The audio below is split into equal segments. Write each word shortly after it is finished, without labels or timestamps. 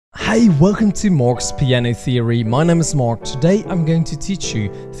Hey, welcome to Mark's Piano Theory. My name is Mark. Today I'm going to teach you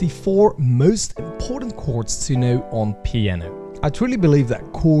the 4 most important chords to know on piano. I truly believe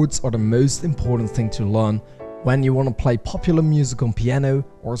that chords are the most important thing to learn when you want to play popular music on piano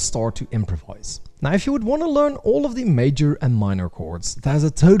or start to improvise. Now, if you would want to learn all of the major and minor chords, there's a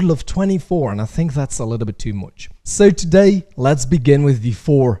total of 24, and I think that's a little bit too much. So today, let's begin with the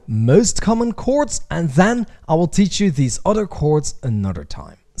 4 most common chords, and then I will teach you these other chords another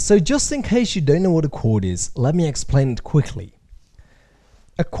time. So just in case you don't know what a chord is, let me explain it quickly.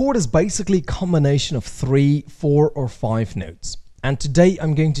 A chord is basically a combination of 3, 4 or 5 notes. And today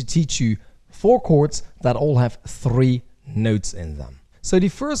I'm going to teach you 4 chords that all have 3 notes in them. So the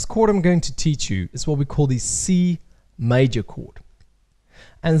first chord I'm going to teach you is what we call the C major chord.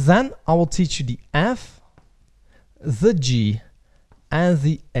 And then I will teach you the F, the G and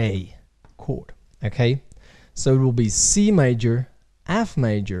the A chord. Okay? So it will be C major, F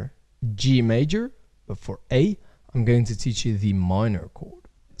major, G major, but for A, I'm going to teach you the minor chord.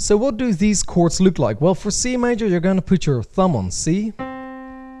 So what do these chords look like? Well, for C major, you're going to put your thumb on C,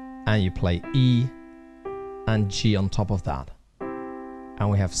 and you play E and G on top of that. And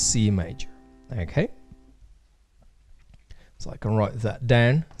we have C major, okay? So I can write that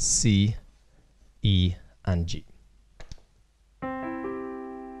down, C, E, and G.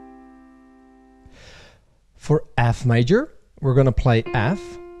 For F major, we're going to play F,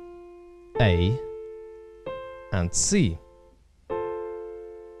 A, and C.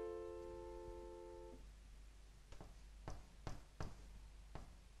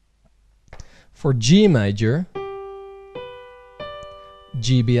 For G major,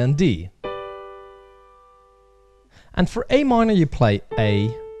 G, B, and D. And for A minor, you play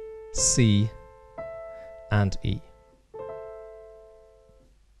A, C, and E.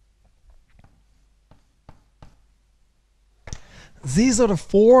 These are the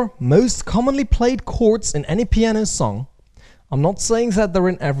 4 most commonly played chords in any piano song. I'm not saying that they're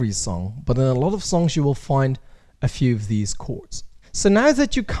in every song, but in a lot of songs you will find a few of these chords. So now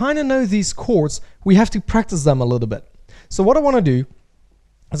that you kind of know these chords, we have to practice them a little bit. So what I want to do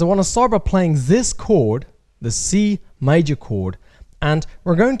is I want to start by playing this chord, the C major chord, and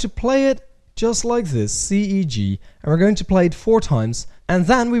we're going to play it just like this, C, E, G, and we're going to play it 4 times, and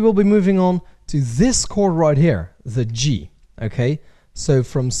then we will be moving on to this chord right here, the G. Okay, so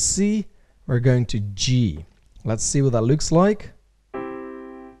from C, we're going to G. Let's see what that looks like.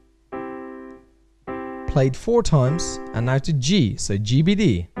 Played 4 times, and now to G, so G, B,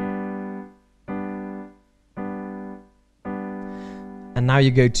 D. And now you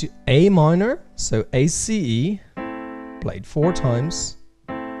go to A minor, so A, C, E, played 4 times,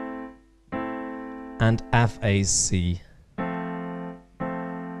 and F, A, C.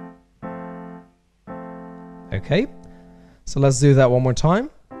 Okay, so let's do that one more time.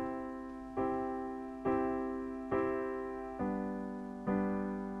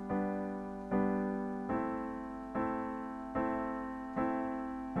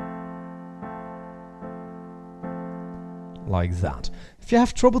 Like that. If you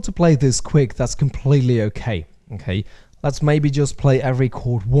have trouble to play this quick, that's completely okay. Okay, let's maybe just play every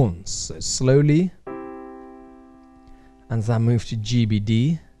chord once. So slowly, and then move to G, B,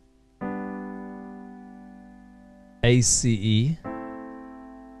 D, A, C, E,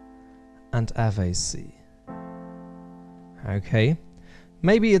 and F, A, C. Okay,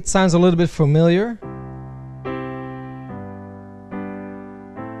 maybe it sounds a little bit familiar.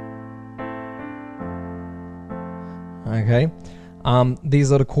 Okay,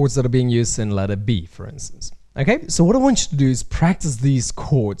 these are the chords that are being used in letter B, for instance. Okay, so what I want you to do is practice these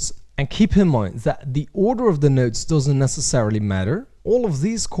chords and keep in mind that the order of the notes doesn't necessarily matter. All of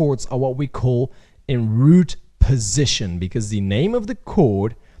these chords are what we call in root position, because the name of the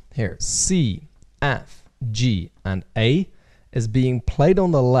chord here, C, F, G, and A, is being played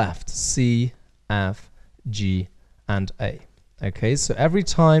on the left, C, F, G, and A. Okay, so every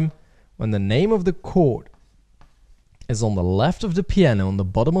time when the name of the chord is on the left of the piano, on the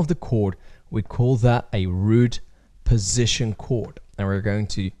bottom of the chord, we call that a root position chord. And we're going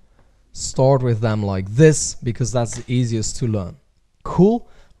to start with them like this because that's the easiest to learn. Cool?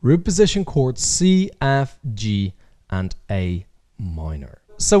 Root position chords C, F, G, and A minor.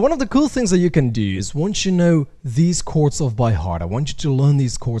 So one of the cool things that you can do is once you know these chords off by heart, I want you to learn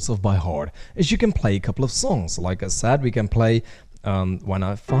these chords off by heart, is you can play a couple of songs. Like I said, we can play When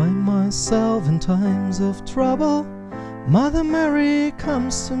I Find Myself in Times of Trouble, Mother Mary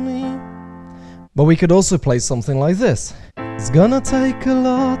comes to me. But we could also play something like this. It's gonna take a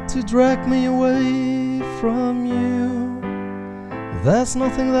lot to drag me away from you. There's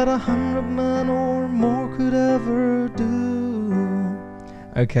nothing that 100 men or more could ever do.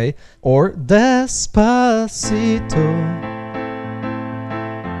 okay? Or Despacito.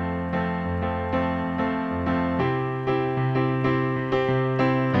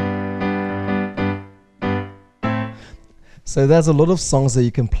 So there's a lot of songs that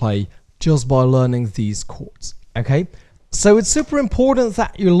you can play just by learning these chords, okay? So it's super important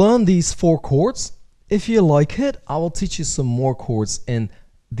that you learn these 4 chords. If you like it, I will teach you some more chords in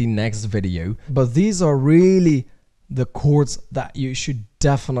the next video. But these are really the chords that you should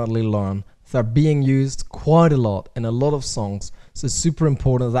definitely learn. They're being used quite a lot in a lot of songs. So it's super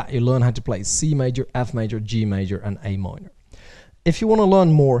important that you learn how to play C major, F major, G major, and A minor. If you want to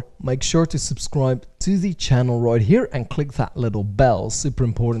learn more, make sure to subscribe to the channel right here and click that little bell. Super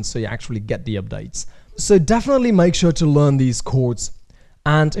important so you actually get the updates. So definitely make sure to learn these chords.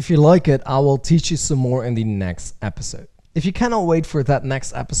 And if you like it, I will teach you some more in the next episode. If you cannot wait for that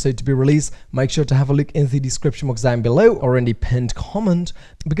next episode to be released, make sure to have a look in the description box down below or in the pinned comment,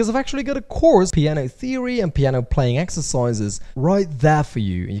 because I've actually got a course, piano theory and piano playing exercises, right there for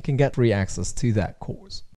you. And you can get free access to that course.